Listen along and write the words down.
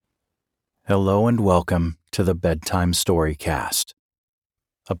Hello and welcome to the Bedtime Storycast,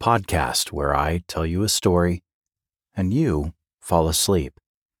 a podcast where I tell you a story and you fall asleep.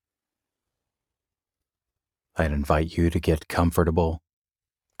 I'd invite you to get comfortable,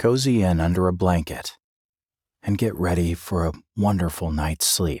 cozy in under a blanket, and get ready for a wonderful night's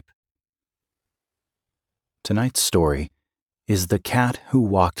sleep. Tonight's story is The Cat Who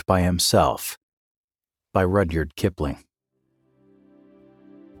Walked by Himself by Rudyard Kipling.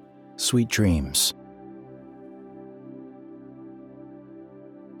 Sweet dreams.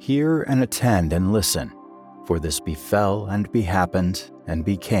 Hear and attend and listen, for this befell and behappened and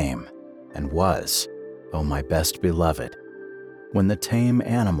became and was, O my best beloved, when the tame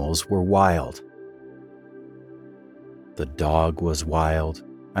animals were wild. The dog was wild,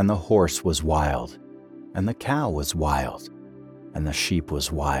 and the horse was wild, and the cow was wild, and the sheep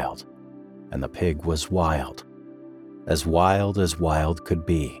was wild, and the pig was wild as wild could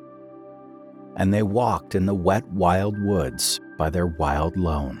be. And they walked in the wet wild woods by their wild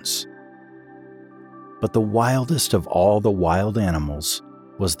lones. But the wildest of all the wild animals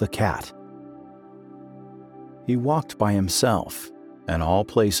was the cat. He walked by himself, and all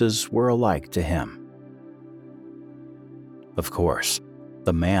places were alike to him. Of course,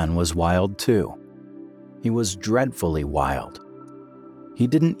 the man was wild too. He was dreadfully wild. He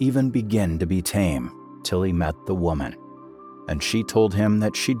didn't even begin to be tame till he met the woman, and she told him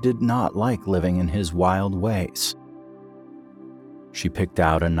that she did not like living in his wild ways. She picked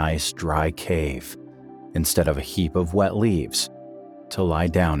out a nice dry cave instead of a heap of wet leaves to lie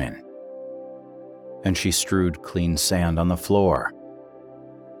down in, and she strewed clean sand on the floor,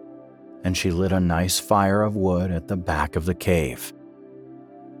 and she lit a nice fire of wood at the back of the cave,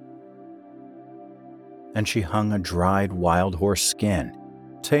 and she hung a dried wild horse skin,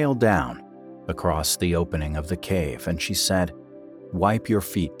 tail down, across the opening of the cave, and she said, "Wipe your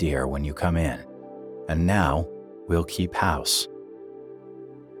feet, dear, when you come in, and now we'll keep house."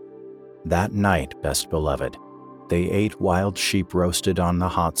 That night, best beloved, they ate wild sheep roasted on the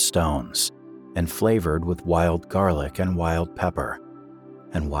hot stones, and flavored with wild garlic and wild pepper,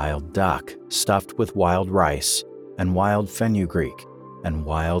 and wild duck stuffed with wild rice, and wild fenugreek, and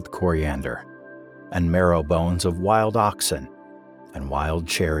wild coriander, and marrow bones of wild oxen, and wild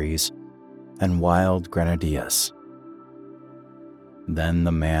cherries, and wild grenadillas. Then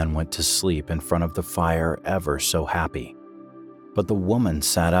the man went to sleep in front of the fire ever so happy, but the woman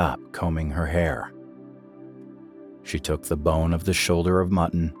sat up combing her hair. She took the bone of the shoulder of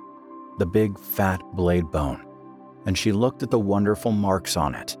mutton, the big fat blade bone, and she looked at the wonderful marks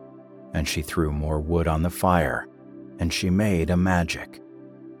on it, and she threw more wood on the fire, and she made a magic.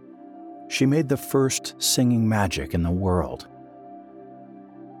 She made the first singing magic in the world.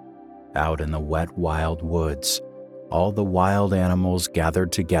 Out in the wet wild woods, all the wild animals gathered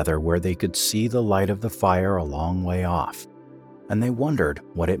together where they could see the light of the fire a long way off, and they wondered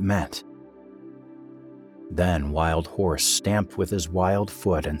what it meant. Then Wild Horse stamped with his wild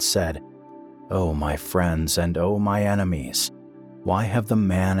foot and said, "Oh, my friends, and oh, my enemies, why have the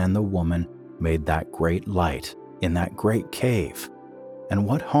man and the woman made that great light in that great cave, and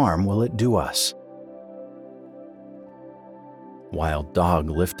what harm will it do us?" Wild Dog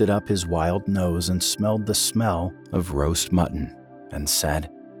lifted up his wild nose and smelled the smell of roast mutton and said,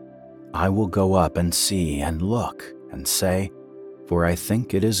 "I will go up and see and look and say, for I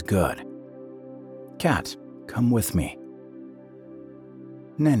think it is good. Cat, come with me."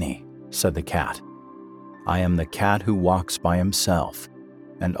 "Nenny," said the cat, "I am the cat who walks by himself,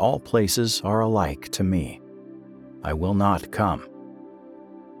 and all places are alike to me. I will not come."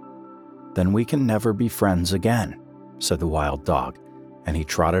 "Then we can never be friends again," said the wild dog, and he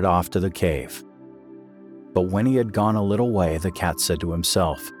trotted off to the cave. But when he had gone a little way, the cat said to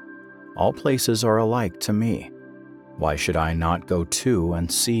himself, "All places are alike to me. Why should I not go too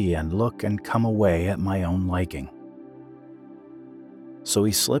and see and look and come away at my own liking?" So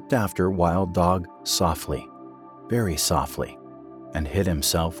he slipped after Wild Dog softly, very softly, and hid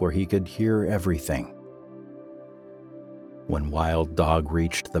himself where he could hear everything. When Wild Dog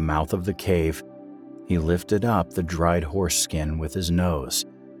reached the mouth of the cave, he lifted up the dried horse skin with his nose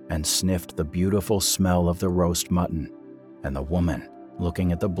and sniffed the beautiful smell of the roast mutton, and the woman,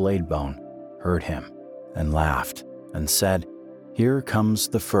 looking at the blade bone, heard him and laughed and said, "Here comes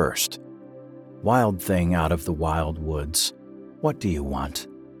the first. Wild thing out of the wild woods, what do you want?"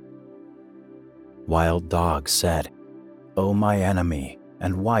 Wild Dog said, "O my enemy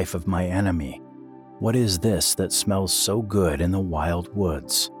and wife of my enemy, what is this that smells so good in the wild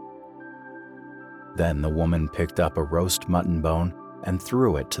woods?" Then the woman picked up a roast mutton bone and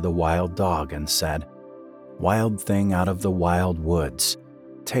threw it to the wild dog and said, "Wild thing out of the wild woods,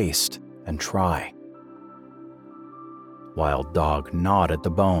 taste and try." Wild Dog gnawed at the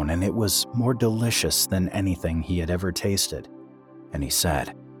bone, and it was more delicious than anything he had ever tasted. And he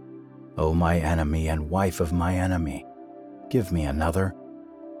said, "O my enemy and wife of my enemy, give me another."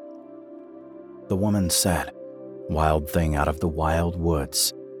 The woman said, "Wild Thing out of the wild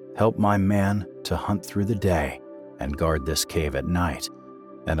woods, help my man to hunt through the day and guard this cave at night,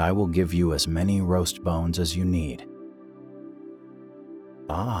 and I will give you as many roast bones as you need."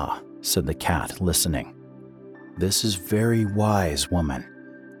 "Ah," said the cat, listening, "this is very wise woman,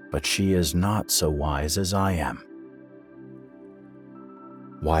 but she is not so wise as I am."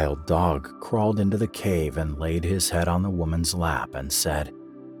 Wild Dog crawled into the cave and laid his head on the woman's lap and said,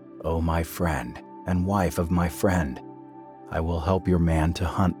 "O my friend and wife of my friend, I will help your man to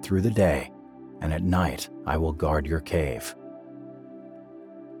hunt through the day, and at night I will guard your cave."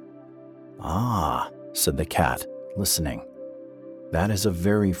 "Ah," said the cat, listening, "that is a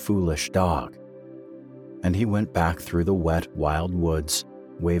very foolish dog." And he went back through the wet, wild woods,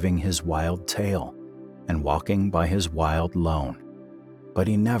 waving his wild tail and walking by his wild lone, but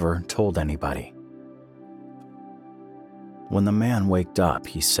he never told anybody. When the man waked up,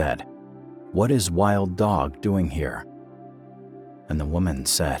 he said, "What is Wild Dog doing here?" And the woman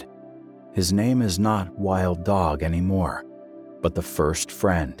said, "His name is not Wild Dog anymore, but the First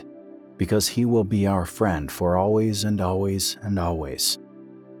Friend, because he will be our friend for always and always and always.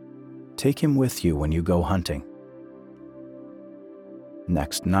 Take him with you when you go hunting."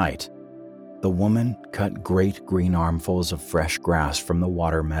 Next night, the woman cut great green armfuls of fresh grass from the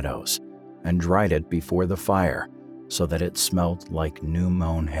water meadows and dried it before the fire so that it smelt like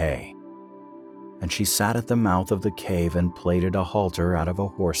new-mown hay. And she sat at the mouth of the cave and plaited a halter out of a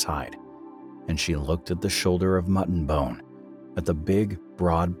horsehide, and she looked at the shoulder of mutton bone, at the big,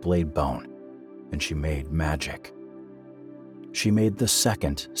 broad blade bone, and she made magic. She made the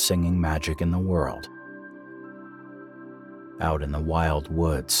second singing magic in the world. Out in the wild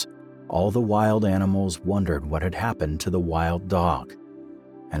woods, all the wild animals wondered what had happened to the Wild Dog,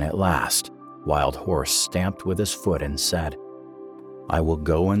 and at last, Wild Horse stamped with his foot and said, "I will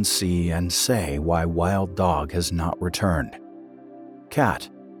go and see and say why Wild Dog has not returned. Cat,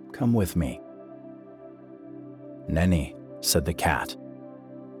 come with me." "Nenny," said the cat,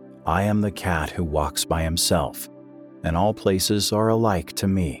 "I am the cat who walks by himself, and all places are alike to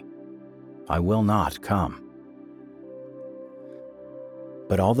me. I will not come."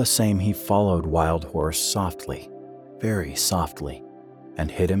 But all the same he followed Wild Horse softly, very softly, and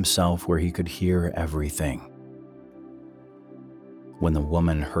hid himself where he could hear everything. When the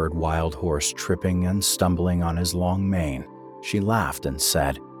woman heard Wild Horse tripping and stumbling on his long mane, she laughed and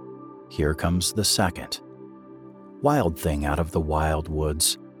said, "Here comes the second. Wild Thing out of the wild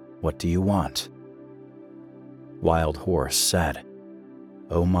woods, what do you want?" Wild Horse said,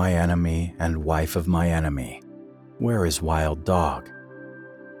 "O my enemy and wife of my enemy, where is Wild Dog?"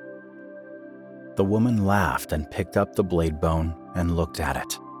 The woman laughed and picked up the blade bone and looked at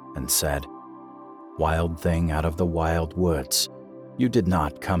it and said, "Wild Thing out of the wild woods, you did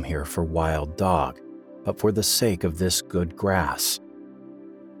not come here for Wild Dog, but for the sake of this good grass."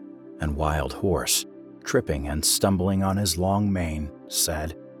 And Wild Horse, tripping and stumbling on his long mane,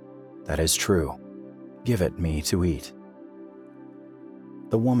 said, "That is true. Give it me to eat."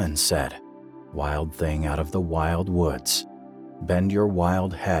 The woman said, "Wild Thing out of the wild woods, bend your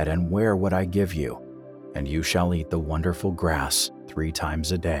wild head and wear what I give you, and you shall eat the wonderful grass 3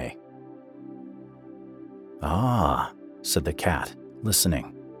 times a day." "Ah," said the cat,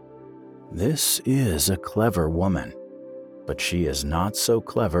 listening, "this is a clever woman, but she is not so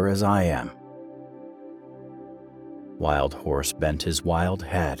clever as I am." Wild Horse bent his wild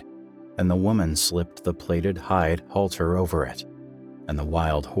head, and the woman slipped the plaited hide halter over it, and the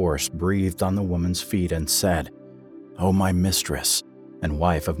Wild Horse breathed on the woman's feet and said, "O my mistress and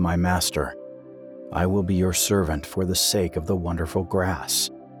wife of my master, I will be your servant for the sake of the wonderful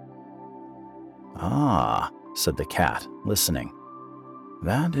grass." "Ah," said the cat, listening,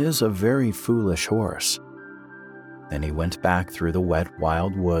 "that is a very foolish horse." Then he went back through the wet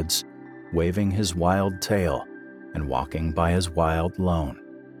wild woods, waving his wild tail and walking by his wild lone,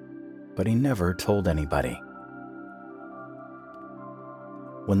 but he never told anybody.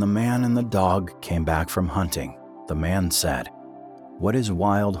 When the man and the dog came back from hunting, the man said, "What is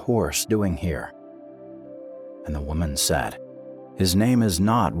Wild Horse doing here?" And the woman said, "His name is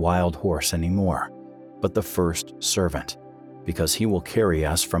not Wild Horse anymore, but the First Servant, because he will carry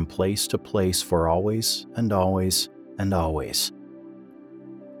us from place to place for always and always and always.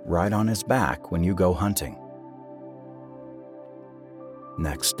 Ride on his back when you go hunting."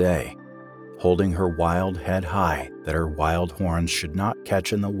 Next day, holding her wild head high that her wild horns should not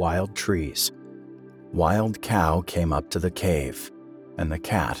catch in the wild trees. Wild Cow came up to the cave, and the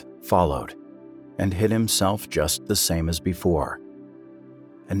cat followed and hid himself just the same as before.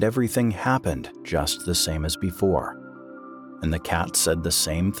 And everything happened just the same as before. And the cat said the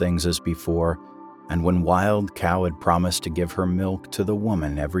same things as before, and when Wild Cow had promised to give her milk to the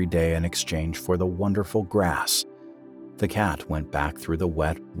woman every day in exchange for the wonderful grass, the cat went back through the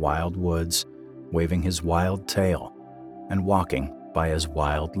wet, wild woods, waving his wild tail and walking by his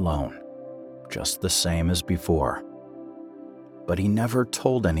wild lone, just the same as before. But he never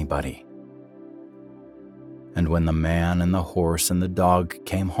told anybody. And when the man and the horse and the dog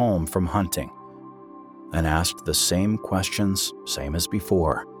came home from hunting and asked the same questions, same as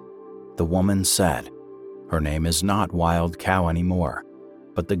before, the woman said, "Her name is not Wild Cow anymore,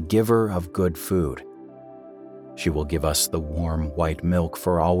 but the giver of good food. She will give us the warm white milk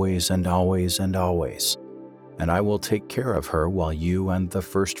for always and always and always, and I will take care of her while you and the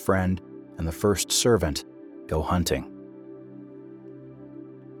first friend and the first servant go hunting."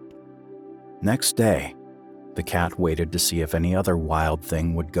 Next day, the cat waited to see if any other wild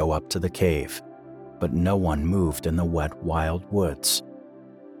thing would go up to the cave, but no one moved in the wet, wild woods.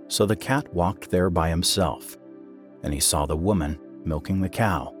 So the cat walked there by himself, and he saw the woman milking the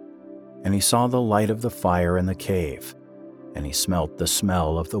cow, and he saw the light of the fire in the cave, and he smelt the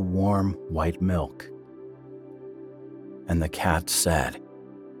smell of the warm, white milk. And the cat said,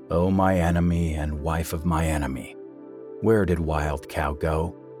 "O my enemy and wife of my enemy, where did Wild Cow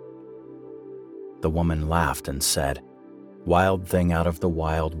go?" The woman laughed and said, "Wild thing out of the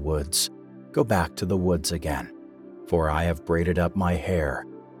wild woods, go back to the woods again, for I have braided up my hair,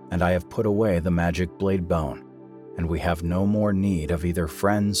 and I have put away the magic blade bone, and we have no more need of either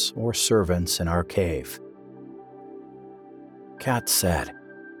friends or servants in our cave." Cat said,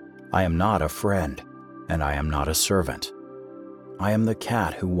 "I am not a friend, and I am not a servant. I am the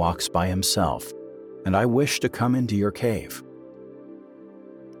cat who walks by himself, and I wish to come into your cave."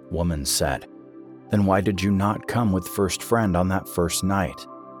 Woman said, "Then why did you not come with first friend on that first night?"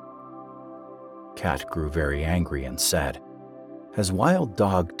 Cat grew very angry and said, "Has Wild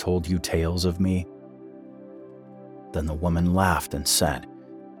Dog told you tales of me?" Then the woman laughed and said,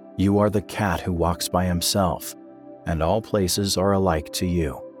 "You are the cat who walks by himself, and all places are alike to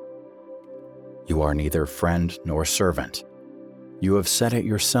you. You are neither friend nor servant. You have said it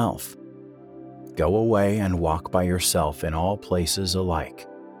yourself. Go away and walk by yourself in all places alike."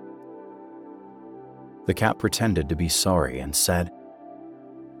 The cat pretended to be sorry and said,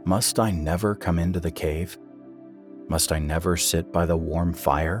 "Must I never come into the cave? Must I never sit by the warm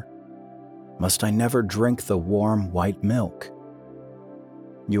fire? Must I never drink the warm white milk?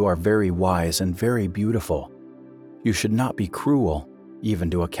 You are very wise and very beautiful. You should not be cruel,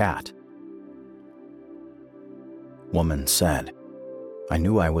 even to a cat." Woman said, "I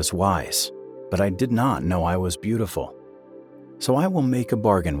knew I was wise, but I did not know I was beautiful. So I will make a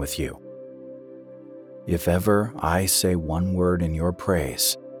bargain with you. If ever I say one word in your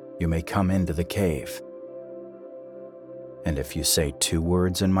praise, you may come into the cave." "And if you say 2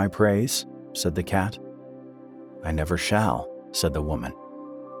 words in my praise," said the cat. "I never shall," said the woman.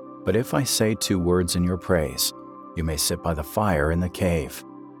 "But if I say 2 words in your praise, you may sit by the fire in the cave."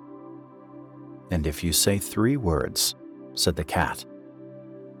 "And if you say 3 words," said the cat.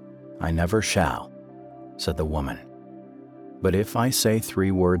 "I never shall," said the woman. "But if I say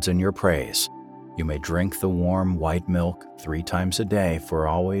 3 words in your praise, you may drink the warm white milk 3 times a day for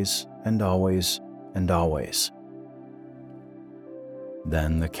always and always and always."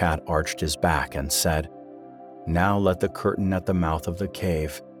 Then the cat arched his back and said, "Now let the curtain at the mouth of the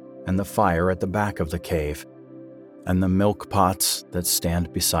cave, and the fire at the back of the cave, and the milk pots that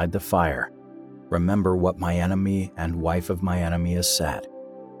stand beside the fire, remember what my enemy and wife of my enemy has said."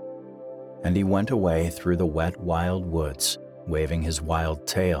 And he went away through the wet, wild woods, waving his wild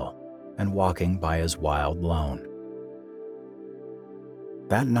tail and walking by his wild lone.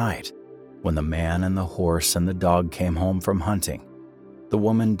 That night, when the man and the horse and the dog came home from hunting, the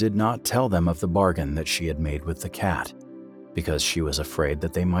woman did not tell them of the bargain that she had made with the cat, because she was afraid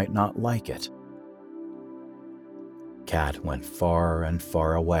that they might not like it. Cat went far and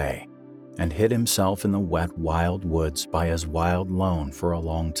far away and hid himself in the wet, wild woods by his wild lone for a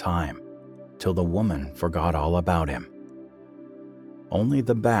long time, till the woman forgot all about him. Only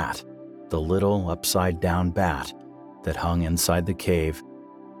the bat, the little upside-down bat that hung inside the cave,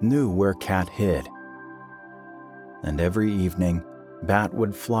 knew where Cat hid. And every evening, Bat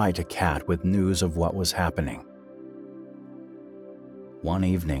would fly to Cat with news of what was happening. One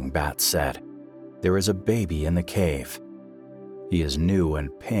evening, Bat said, "There is a baby in the cave. He is new and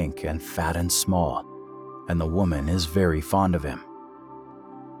pink and fat and small, and the woman is very fond of him."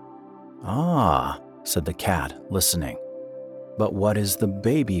 "Ah," said the cat, listening. "But what is the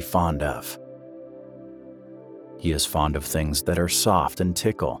baby fond of?" "He is fond of things that are soft and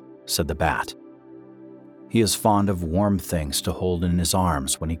tickle," said the bat. "He is fond of warm things to hold in his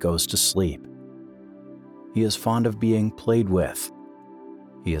arms when he goes to sleep. He is fond of being played with.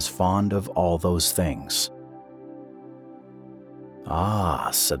 He is fond of all those things." "Ah,"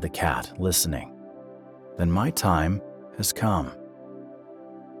 said the cat, listening. "Then my time has come."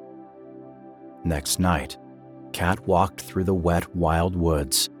 Next night, Cat walked through the wet, wild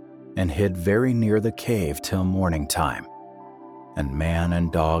woods and hid very near the cave till morning time, and man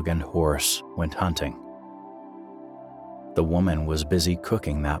and dog and horse went hunting. The woman was busy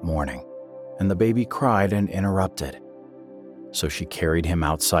cooking that morning, and the baby cried and interrupted. So she carried him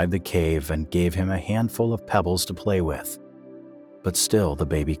outside the cave and gave him a handful of pebbles to play with. But still the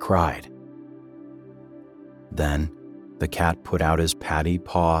baby cried. Then the cat put out his patty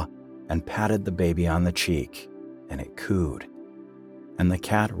paw and patted the baby on the cheek, and it cooed. And the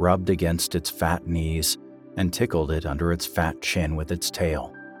cat rubbed against its fat knees and tickled it under its fat chin with its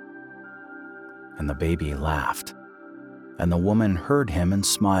tail. And the baby laughed, and the woman heard him and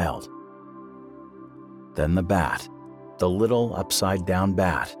smiled. Then the bat, the little upside-down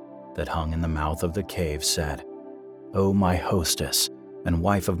bat that hung in the mouth of the cave, said, "O my hostess, and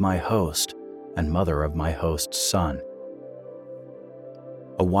wife of my host, and mother of my host's son,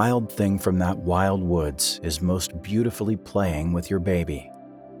 a wild thing from that wild woods is most beautifully playing with your baby.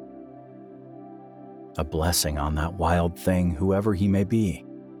 A blessing on that wild thing, whoever he may be,"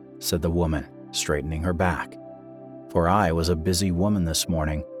 said the woman, straightening her back. "For I was a busy woman this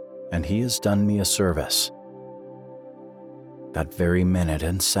morning, and he has done me a service." That very minute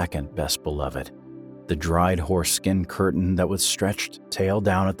and second, best beloved, the dried horse-skin curtain that was stretched tail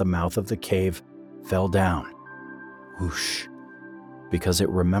down at the mouth of the cave fell down, whoosh, because it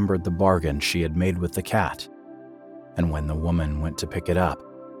remembered the bargain she had made with the cat. And when the woman went to pick it up,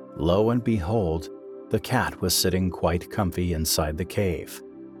 lo and behold, the cat was sitting quite comfy inside the cave.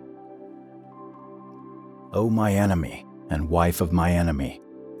 "O my enemy, and wife of my enemy,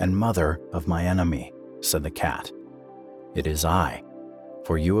 and mother of my enemy," said the cat, "it is I,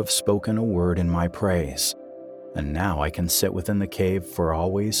 for you have spoken a word in my praise, and now I can sit within the cave for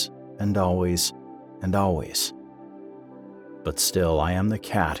always and always and always. But still I am the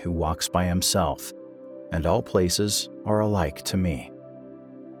cat who walks by himself, and all places are alike to me."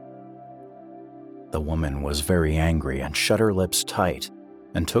 The woman was very angry and shut her lips tight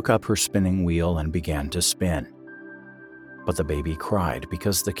and took up her spinning wheel and began to spin. But the baby cried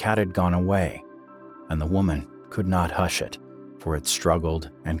because the cat had gone away, and the woman could not hush it, for it struggled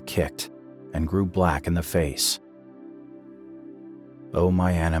and kicked and grew black in the face. "O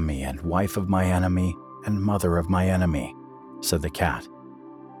my enemy, and wife of my enemy, and mother of my enemy," said the cat,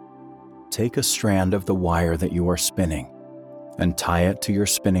 "take a strand of the wire that you are spinning, and tie it to your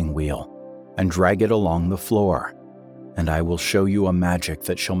spinning wheel, and drag it along the floor, and I will show you a magic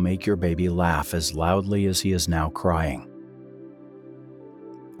that shall make your baby laugh as loudly as he is now crying."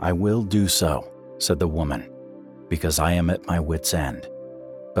 "I will do so," said the woman, "because I am at my wit's end,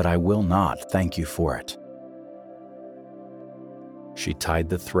 but I will not thank you for it." She tied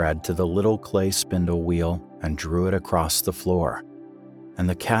the thread to the little clay spindle wheel and drew it across the floor, and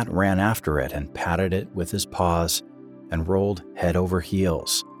the cat ran after it and patted it with his paws and rolled head over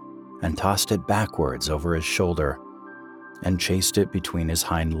heels and tossed it backwards over his shoulder and chased it between his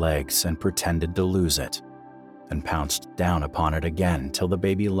hind legs and pretended to lose it and pounced down upon it again till the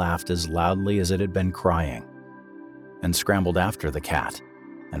baby laughed as loudly as it had been crying and scrambled after the cat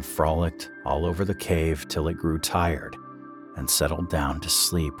and frolicked all over the cave till it grew tired and settled down to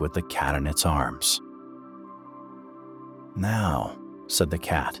sleep with the cat in its arms. "Now," said the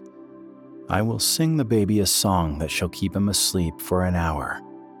cat, "I will sing the baby a song that shall keep him asleep for an hour."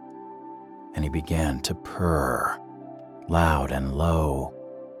 And he began to purr, loud and low,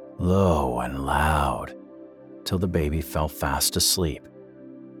 low and loud, till the baby fell fast asleep.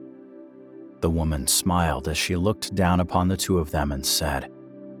 The woman smiled as she looked down upon the two of them and said,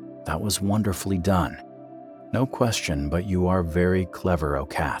 "That was wonderfully done. No question, but you are very clever, O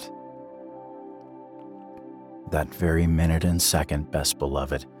cat." That very minute and second, best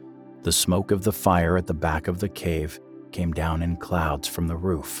beloved, the smoke of the fire at the back of the cave came down in clouds from the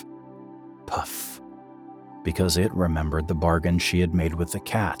roof. Puff, because it remembered the bargain she had made with the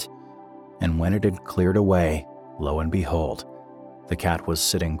cat, and when it had cleared away, lo and behold, the cat was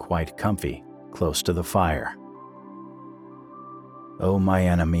sitting quite comfy close to the fire. "O my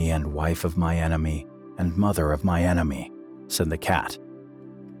enemy, and wife of my enemy, and mother of my enemy," said the cat.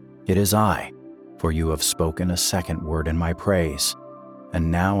 "It is I, for you have spoken a second word in my praise, and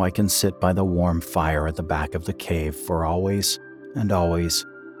now I can sit by the warm fire at the back of the cave for always and always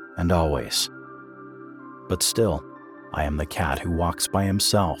and always. But still, I am the cat who walks by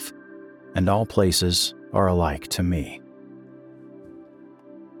himself, and all places are alike to me."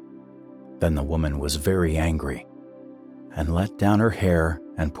 Then the woman was very angry, and let down her hair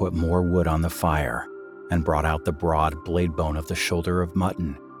and put more wood on the fire, and brought out the broad blade bone of the shoulder of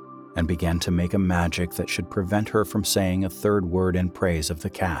mutton, and began to make a magic that should prevent her from saying a third word in praise of the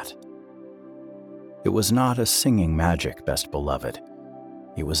cat. It was not a singing magic, best beloved.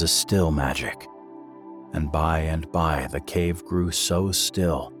 It was a still magic. And by the cave grew so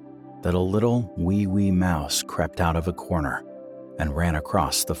still that a little wee mouse crept out of a corner and ran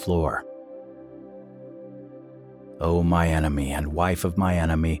across the floor. "O my enemy and wife of my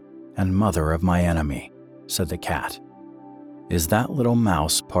enemy and mother of my enemy," said the cat, "is that little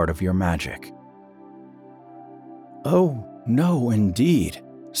mouse part of your magic?" "Oh, no, indeed,"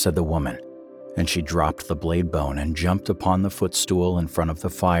 said the woman, and she dropped the blade bone and jumped upon the footstool in front of the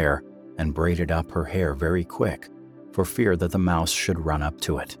fire and braided up her hair very quick, for fear that the mouse should run up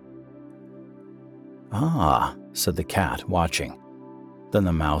to it. "Ah," said the cat, watching, "then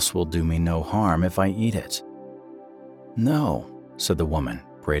the mouse will do me no harm if I eat it." "No," said the woman,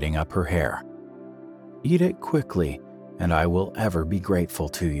 braiding up her hair. "Eat it quickly, and I will ever be grateful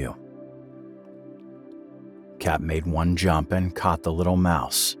to you." Cat made one jump and caught the little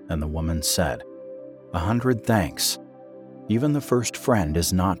mouse, and the woman said, "100 thanks. Even the first friend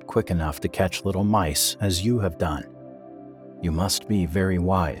is not quick enough to catch little mice as you have done. You must be very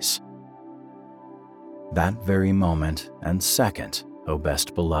wise." That very moment and second, O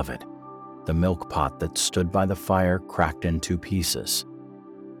best beloved, the milk pot that stood by the fire cracked in 2 pieces,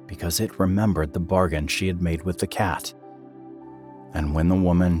 because it remembered the bargain she had made with the cat. And when the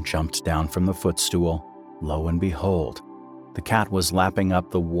woman jumped down from the footstool, lo and behold, the cat was lapping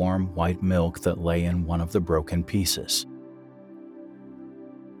up the warm white milk that lay in one of the broken pieces.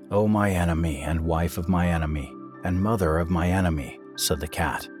 "O my enemy and wife of my enemy and mother of my enemy," said the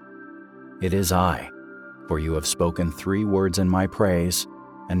cat, "it is I, for you have spoken 3 words in my praise,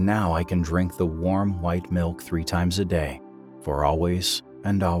 and now I can drink the warm white milk 3 times a day, for always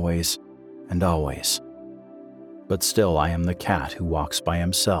and always and always. But still I am the cat who walks by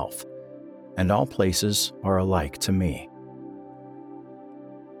himself, and all places are alike to me."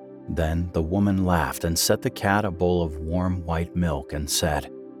 Then the woman laughed and set the cat a bowl of warm white milk and said,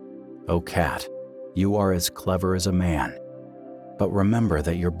 "O cat, you are as clever as a man, but remember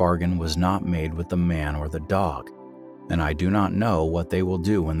that your bargain was not made with the man or the dog, and I do not know what they will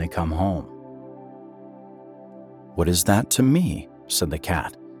do when they come home." "What is that to me?" said the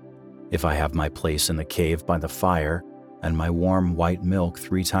cat. "If I have my place in the cave by the fire and my warm white milk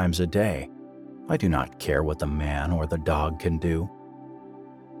 3 times a day, I do not care what the man or the dog can do."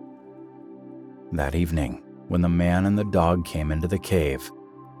 That evening, when the man and the dog came into the cave,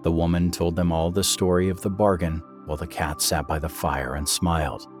 the woman told them all the story of the bargain while the cat sat by the fire and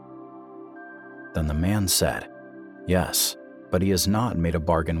smiled. Then the man said, "Yes, but he has not made a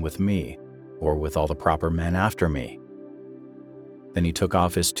bargain with me, or with all the proper men after me." Then he took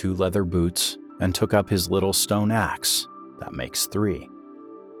off his 2 leather boots and took up his little stone axe, that makes 3.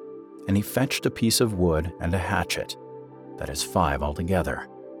 And he fetched a piece of wood and a hatchet, that is 5 altogether.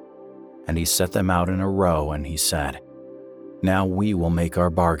 And he set them out in a row, and he said, "Now we will make our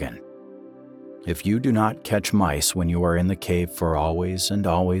bargain. If you do not catch mice when you are in the cave for always and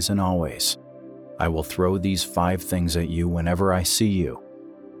always and always, I will throw these 5 things at you whenever I see you,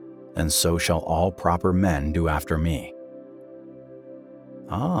 and so shall all proper men do after me."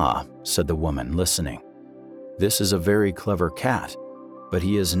 "Ah," said the woman, listening, "this is a very clever cat, but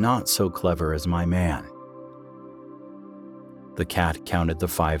he is not so clever as my man." The cat counted the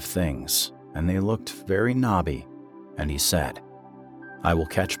 5 things, and they looked very knobby, and he said, "I will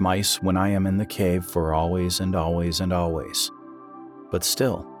catch mice when I am in the cave for always and always and always. But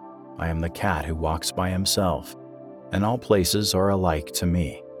still, I am the cat who walks by himself, and all places are alike to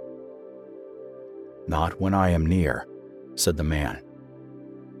me." "Not when I am near," said the man.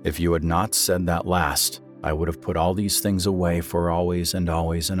 "If you had not said that last, I would have put all these things away for always and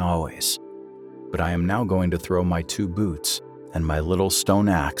always and always. But I am now going to throw my 2 boots and my little stone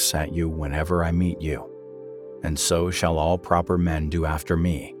axe at you whenever I meet you, and so shall all proper men do after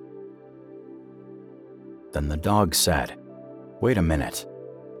me." Then the dog said, "Wait a minute.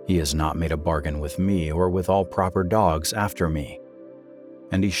 He has not made a bargain with me or with all proper dogs after me."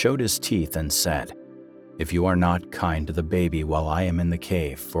 And he showed his teeth and said, "If you are not kind to the baby while I am in the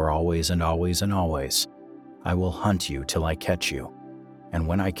cave for always and always and always, I will hunt you till I catch you, and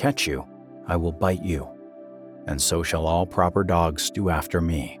when I catch you, I will bite you, and so shall all proper dogs do after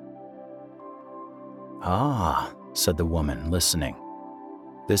me." "Ah," said the woman, listening,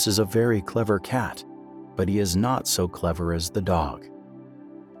 "this is a very clever cat, but he is not so clever as the dog."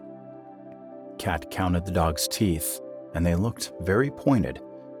 Cat counted the dog's teeth, and they looked very pointed,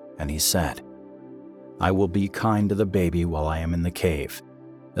 and he said, "I will be kind to the baby while I am in the cave,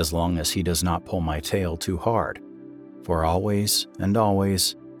 as long as he does not pull my tail too hard, for always and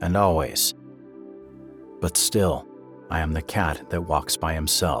always and always. But still, I am the cat that walks by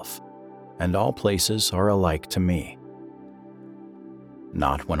himself, and all places are alike to me."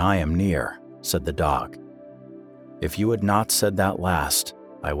 "Not when I am near," said the dog. "If you had not said that last,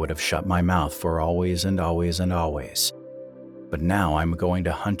 I would have shut my mouth for always and always and always. But now I'm going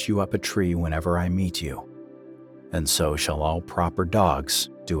to hunt you up a tree whenever I meet you, and so shall all proper dogs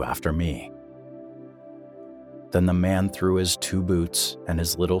do after me." Then the man threw his 2 boots and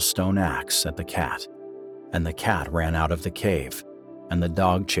his little stone axe at the cat, and the cat ran out of the cave, and the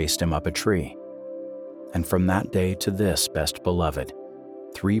dog chased him up a tree. And from that day to this, best beloved,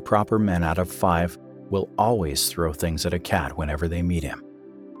 3 proper men out of 5 will always throw things at a cat whenever they meet him,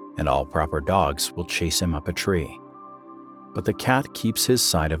 and all proper dogs will chase him up a tree. But the cat keeps his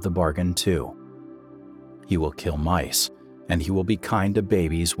side of the bargain too. He will kill mice, and he will be kind to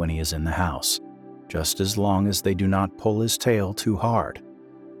babies when he is in the house, just as long as they do not pull his tail too hard.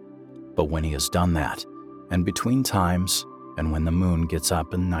 But when he has done that, and between times, and when the moon gets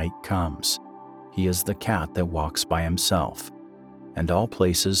up and night comes, he is the cat that walks by himself, and all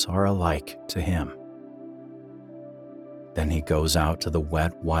places are alike to him. Then he goes out to the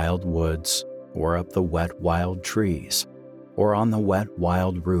wet, wild woods, or up the wet, wild trees, or on the wet,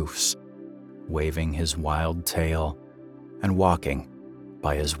 wild roofs, waving his wild tail and walking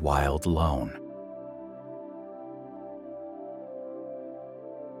by his wild lone.